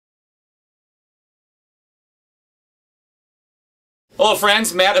Hello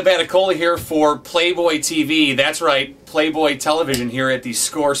friends, Matt Abbatacola here for Playboy TV. That's right, Playboy Television here at the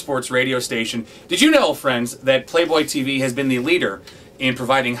Score Sports radio station. Did you know, friends, that Playboy TV has been the leader in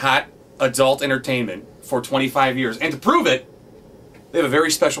providing hot adult entertainment for 25 years? And to prove it, they have a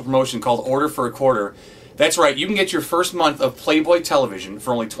very special promotion called Order for a Quarter. That's right, you can get your first month of Playboy Television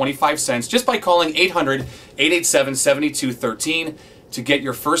for only 25 cents just by calling 800-887-7213 to get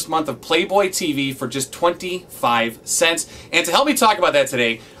your first month of Playboy TV for just 25 cents. And to help me talk about that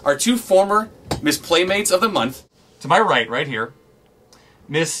today are two former Miss Playmates of the Month. To my right here,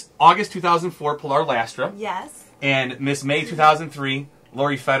 Miss August 2004, Pilar Lastra. Yes. And Miss May 2003,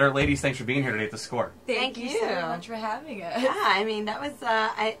 Laurie Fetter. Ladies, thanks for being here today at the Score. Thank you so much for having us. Yeah, I mean, that was,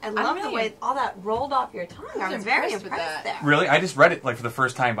 I love the way all that rolled off your tongue. I was very impressed there. Really? I just read it like for the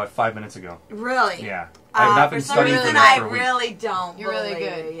first time about 5 minutes ago. Really? Yeah. I've not been studying for this for a week. I really don't. You're really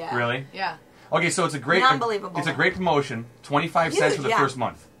good. Yeah. Really? Yeah. Okay, so it's a great, unbelievable. It's a great promotion. 25 cents for the first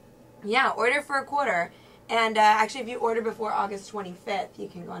month. Yeah, order for a quarter. And actually, if you order before August 25th, you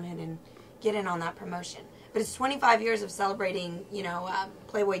can go ahead and get in on that promotion. But it's 25 years of celebrating, you know,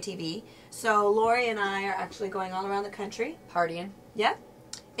 Playboy TV. So Laurie and I are actually going all around the country. Partying. Yep.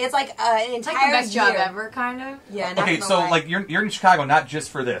 It's like an entire It's like the best job ever, kind of. Yeah. Okay, so like you're in Chicago not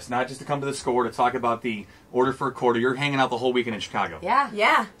just for this, not just to come to the Score to talk about the Order for a Quarter. You're hanging out the whole weekend in Chicago. Yeah.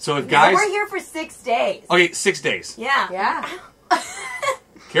 Yeah. So if guys, we're here for 6 days. Okay, 6 days. Yeah. Yeah.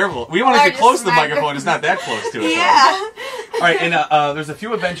 Careful. We want to get close to the microphone. It's not that close to it. Yeah. All right, and there's a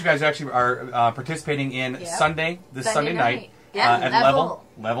few events you guys actually are participating in Sunday, Sunday night. Yeah, at Level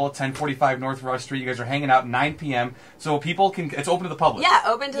at 1045 North Ross Street. You guys are hanging out at 9 p.m. So people can, it's open to the public. Yeah,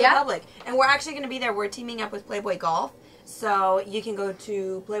 open to the public. And we're actually going to be there. We're teaming up with Playboy Golf. So you can go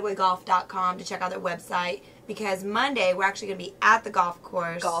to playboygolf.com to check out their website. Because Monday, we're actually going to be at the golf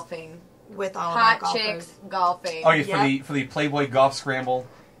course. Golfing. With all of our golfers. Hot chicks golfing. Okay, for the Playboy Golf Scramble.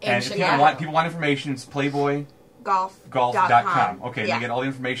 And if people want information, it's playboygolf.com. Okay, they get all the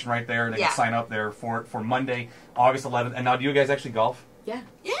information right there, and they can sign up there for Monday, August 11th. And now, do you guys actually golf? Yeah.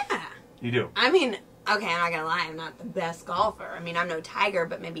 Yeah. You do? I mean, okay, I'm not going to lie, I'm not the best golfer. I mean, I'm no tiger,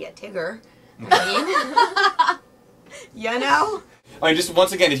 but maybe a tigger. I mean, you know? I mean, just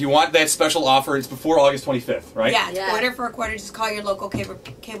once again, if you want that special offer, it's before August 25th, right? Yeah, order for a quarter. Just call your local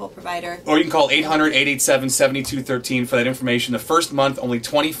cable provider. Or you can call 800-887-7213 for that information. The first month, only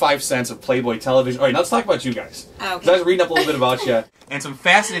 25 cents of Playboy Television. All right, now let's talk about you guys. Okay. So I was reading up a little bit about you. And some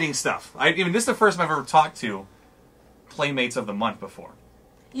fascinating stuff. I mean, this is the first time I've ever talked to Playmates of the Month before.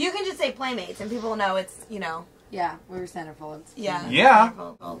 You can just say Playmates, and people know it's, you know. Yeah, we were centerfolds. Yeah. Yeah.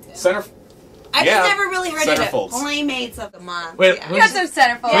 I just never really heard of it. Centerfolds. Playmates of the Month. Wait, you got some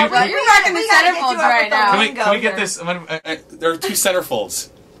centerfolds. Yeah, you're rocking the centerfolds right now. Can we get this? There are two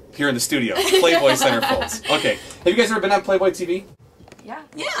centerfolds here in the studio. Playboy centerfolds. Okay. Have you guys ever been on Playboy TV? Yeah.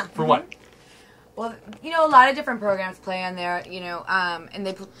 Yeah. For what? Well, you know, a lot of different programs play on there, you know, and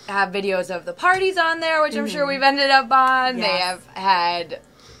they have videos of the parties on there, which I'm sure we've ended up on. Yes. They have had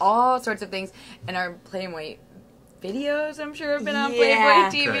all sorts of things, and our Playmate videos, I'm sure, have been on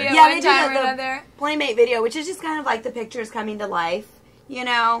Playboy TV at one time or another. Playmate video, which is just kind of like the pictures coming to life. You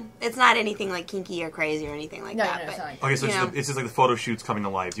know, it's not anything like kinky or crazy or anything like that. No, it's not like okay, so it's just like the photo shoots coming to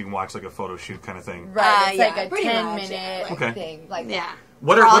life. You can watch like a photo shoot kind of thing. Right, it's like a pretty 10-minute thing. Like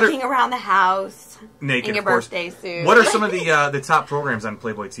walking around the house naked, in your birthday suit. What are some of the top programs on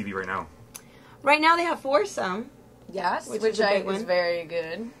Playboy TV right now? Right now they have Foursome. Yes, which I think is very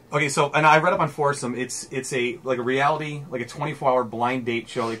good. Okay, so and I read up on Foursome. It's a reality, like a 24-hour blind date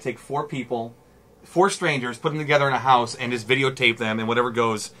show. They take 4 people, 4 strangers, put them together in a house, and just videotape them, and whatever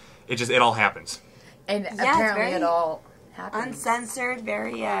goes, it all happens. And apparently it all happens. Uncensored,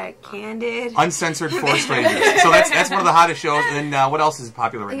 very candid. Uncensored 4 strangers. So that's one of the hottest shows. And what else is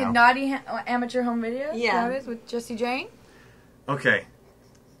popular right now? Naughty Amateur Home Videos. Yeah, that is with Jessie Jane. Okay.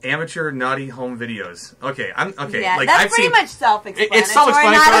 Amateur naughty home videos. Okay, okay. Yeah, like, that's I've pretty seen, much self-explanatory. It's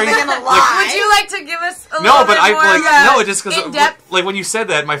self-explanatory. Not even gonna lie. Would you like to give us a no, little but bit I more like no, just because in-depth? like when you said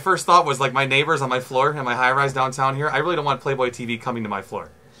that, my first thought was like my neighbors on my floor in my high-rise downtown here. I really don't want Playboy TV coming to my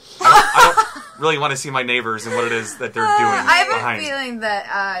floor. I don't really want to see my neighbors and what it is that they're doing. I have a feeling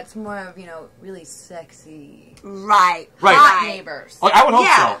that it's more of really sexy, right hot neighbors. Oh, I would hope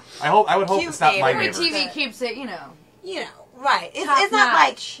so. I would hope Cute it's not my neighbors. neighbors. TV keeps it, right. It's not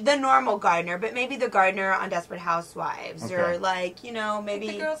like the normal gardener, but maybe the gardener on Desperate Housewives, or like maybe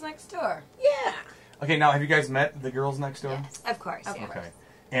the girls next door. Yeah. Okay, now have you guys met the girls next door? Yes, of course. Okay.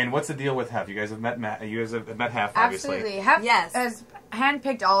 And what's the deal with Hef? You guys have met Matt. You guys have met Hef, obviously. Absolutely. Hef has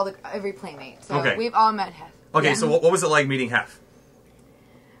handpicked every Playmate, so we've all met Hef. Okay, so what was it like meeting Hef?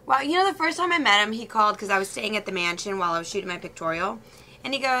 Well, you know, the first time I met him, he called because I was staying at the mansion while I was shooting my pictorial.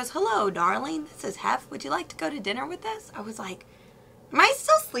 And he goes, "Hello, darling. This is Hef. Would you like to go to dinner with us?" I was like, "Am I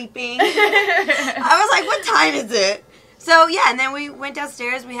still sleeping?" I was like, "What time is it?" So, yeah, and then we went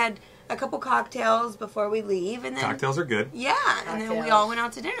downstairs. We had a couple cocktails before we leave. And then, Cocktails are good. Yeah, and then we all went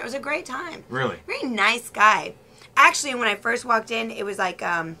out to dinner. It was a great time. Really? Very nice guy. Actually, when I first walked in, it was like,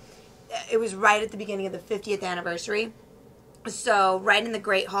 it was right at the beginning of the 50th anniversary. So, right in the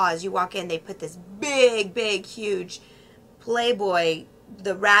Great Hall, as you walk in, they put this big, big, huge Playboy,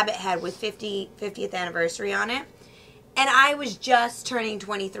 the rabbit head with 50th anniversary on it. And I was just turning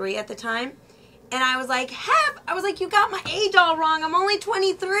 23 at the time. And I was like, you got my age all wrong. I'm only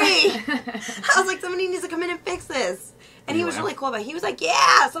 23. I was like, somebody needs to come in and fix this. And he was really cool about it. He was like,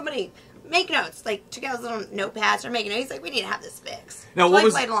 yeah, somebody make notes. Like, took out his little notepads or make notes. He's like, we need to have this fixed. Now, so I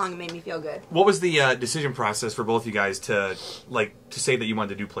played along and made me feel good. What was the decision process for both you guys to say that you wanted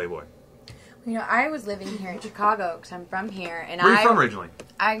to do Playboy? You know, I was living here in Chicago because I'm from here. And Where are you from originally?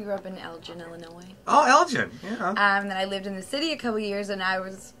 I grew up in Elgin, Illinois. Oh, Elgin. Yeah. And then I lived in the city a couple years, and I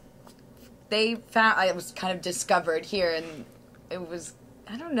was kind of discovered here, and it was,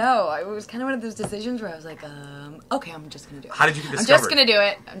 I don't know, it was kind of one of those decisions where I was like, okay, I'm just going to do it. How did you get discovered? I'm just going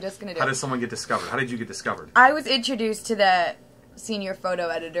to do it. How did someone get discovered? How did you get discovered? I was introduced to the senior photo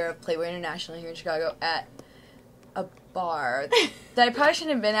editor of Playboy International here in Chicago at a bar that I probably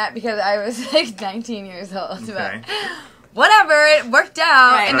shouldn't have been at because I was like 19 years old. Okay. But whatever, it worked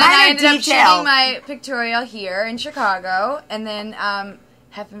out. Right. And then I ended up shooting my pictorial here in Chicago, and then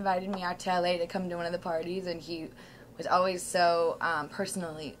Hef invited me out to LA to come to one of the parties, and he was always so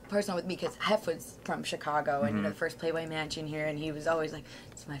personal with me because Hef was from Chicago and the first Playboy mansion here, and he was always like,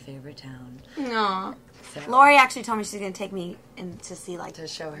 "It's my favorite town." No. So, Laurie actually told me she's going to take me in to see, like, to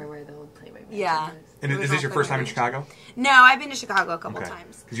show her where the old Playboy mansion yeah. is. And is this your first time in Chicago? No, I've been to Chicago a couple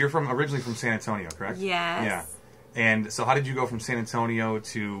times. Because you're originally from San Antonio, correct? Yes. Yeah. And so how did you go from San Antonio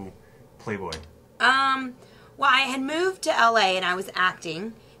to Playboy? Well, I had moved to LA and I was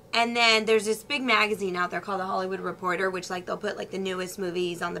acting. And then there's this big magazine out there called The Hollywood Reporter, which, like, they'll put, like, the newest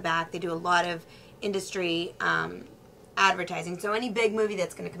movies on the back. They do a lot of industry advertising. So any big movie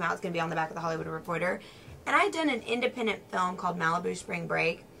that's going to come out is going to be on the back of The Hollywood Reporter. And I had done an independent film called Malibu Spring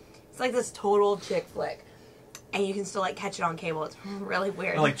Break. It's like this total chick flick. And you can still, like, catch it on cable. It's really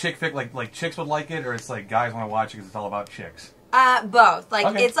weird. Like chick flick, like chicks would like it, or it's like guys want to watch it because it's all about chicks? Both. Like,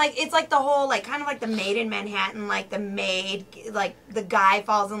 okay. it's like the whole, like, kind of like the Maid in Manhattan, like the maid, like the guy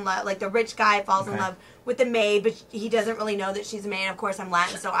falls in love, like the rich guy falls in love with the maid, but he doesn't really know that she's a maid. Of course, I'm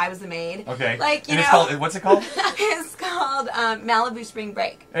Latin, so I was the maid. Okay. Like, you and know. It's called, what's it called? It's called Malibu Spring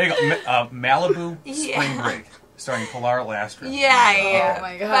Break. There you go. Malibu Spring Break. Starring Pilar Lastra. Yeah. Oh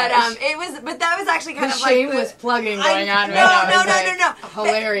my gosh. But that was actually kind the of like shameless plugging going on right No. now.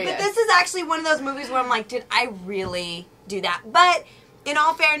 Hilarious. But this is actually one of those movies where I'm like, did I really do that? But in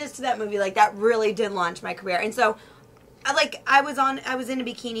all fairness to that movie, like, that really did launch my career. And so, I was in a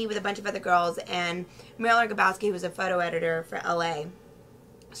bikini with a bunch of other girls, and Mailer Gabowski, who was a photo editor for LA,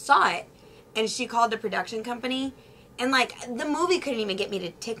 saw it, and she called the production company. And, like, the movie couldn't even get me to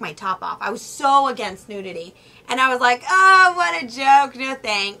take my top off. I was so against nudity. And I was like, oh, what a joke. No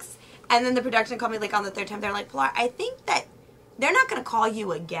thanks. And then the production called me, like, on the third time. They're like, Pilar, I think that they're not going to call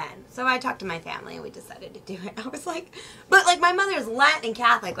you again. So I talked to my family, and we decided to do it. I was like, but, like, my mother's Latin and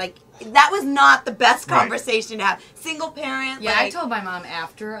Catholic. Like, that was not the best conversation to have. Single parent. Yeah, like, I told my mom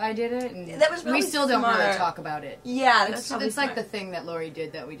after I did it, and that was really we still don't want to smart. talk about it. Yeah, it's like the thing that Laurie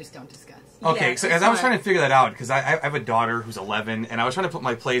did that we just don't discuss. Okay, Yeah, so as I was trying to figure that out, because I have a daughter who's 11, and I was trying to put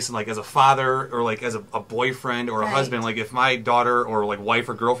my place in, like, as a father or, like, as a boyfriend or a husband. Like, if my daughter or, like, wife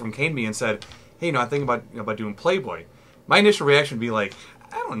or girlfriend came to me and said, hey, I'm thinking about doing Playboy, my initial reaction would be like,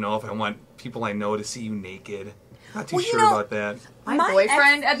 I don't know if I want people I know to see you naked. Not too sure about that. My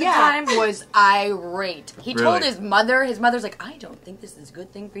boyfriend at the time was irate. He told his mother's like, I don't think this is a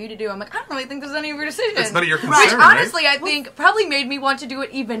good thing for you to do. I'm like, I don't really think this is any of your decision. It's none of your concern, Which, honestly, I think probably made me want to do it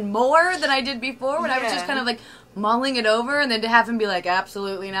even more than I did before when I was just kind of, like, mulling it over, and then to have him be like,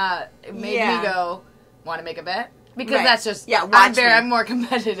 absolutely not. It made me go, want to make a bet? Because that's just, I'm more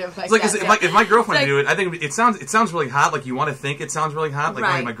competitive like it's like, that. if my girlfriend do it, I think it sounds really hot. Like, you want to think it sounds really hot.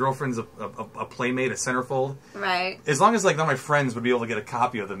 Like, my girlfriend's a playmate, a centerfold. Right. As long as, like, none of my friends would be able to get a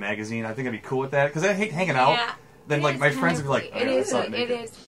copy of the magazine, I think I'd be cool with that. Because I hate hanging out. Then, like, my friends would be like, it is.